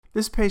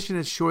This patient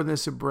has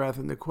shortness of breath,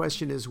 and the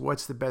question is,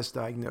 what's the best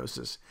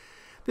diagnosis?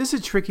 This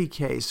is a tricky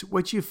case.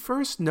 What you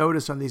first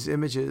notice on these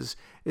images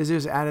is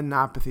there's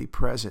adenopathy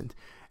present,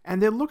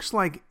 and it looks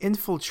like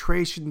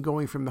infiltration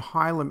going from the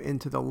hilum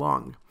into the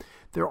lung.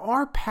 There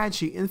are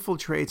patchy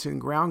infiltrates and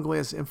ground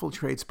glass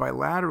infiltrates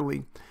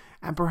bilaterally,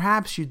 and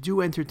perhaps you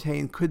do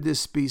entertain, could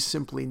this be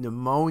simply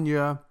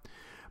pneumonia?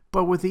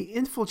 But with the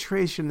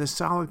infiltration, the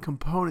solid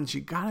components,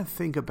 you got to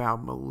think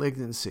about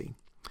malignancy.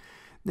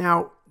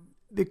 Now,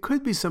 there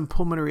could be some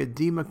pulmonary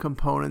edema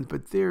component,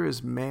 but there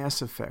is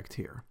mass effect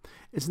here.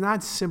 It's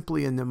not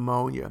simply a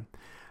pneumonia.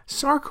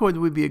 Sarcoid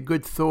would be a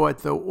good thought,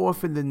 though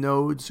often the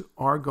nodes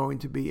are going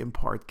to be in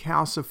part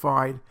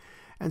calcified,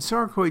 and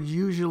sarcoid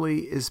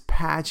usually is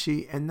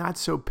patchy and not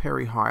so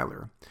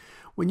perihilar.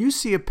 When you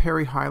see a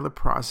perihilar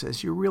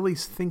process, you're really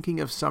thinking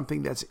of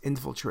something that's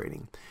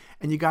infiltrating,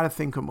 and you got to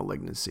think of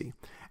malignancy.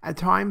 At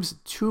times,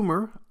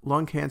 tumor,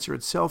 lung cancer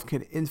itself,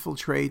 can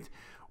infiltrate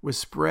with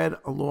spread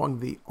along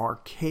the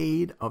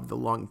arcade of the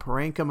lung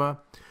parenchyma,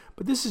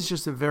 but this is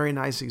just a very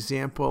nice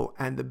example,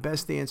 and the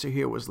best answer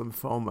here was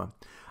lymphoma.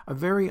 A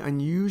very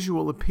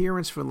unusual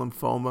appearance for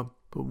lymphoma,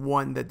 but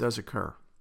one that does occur.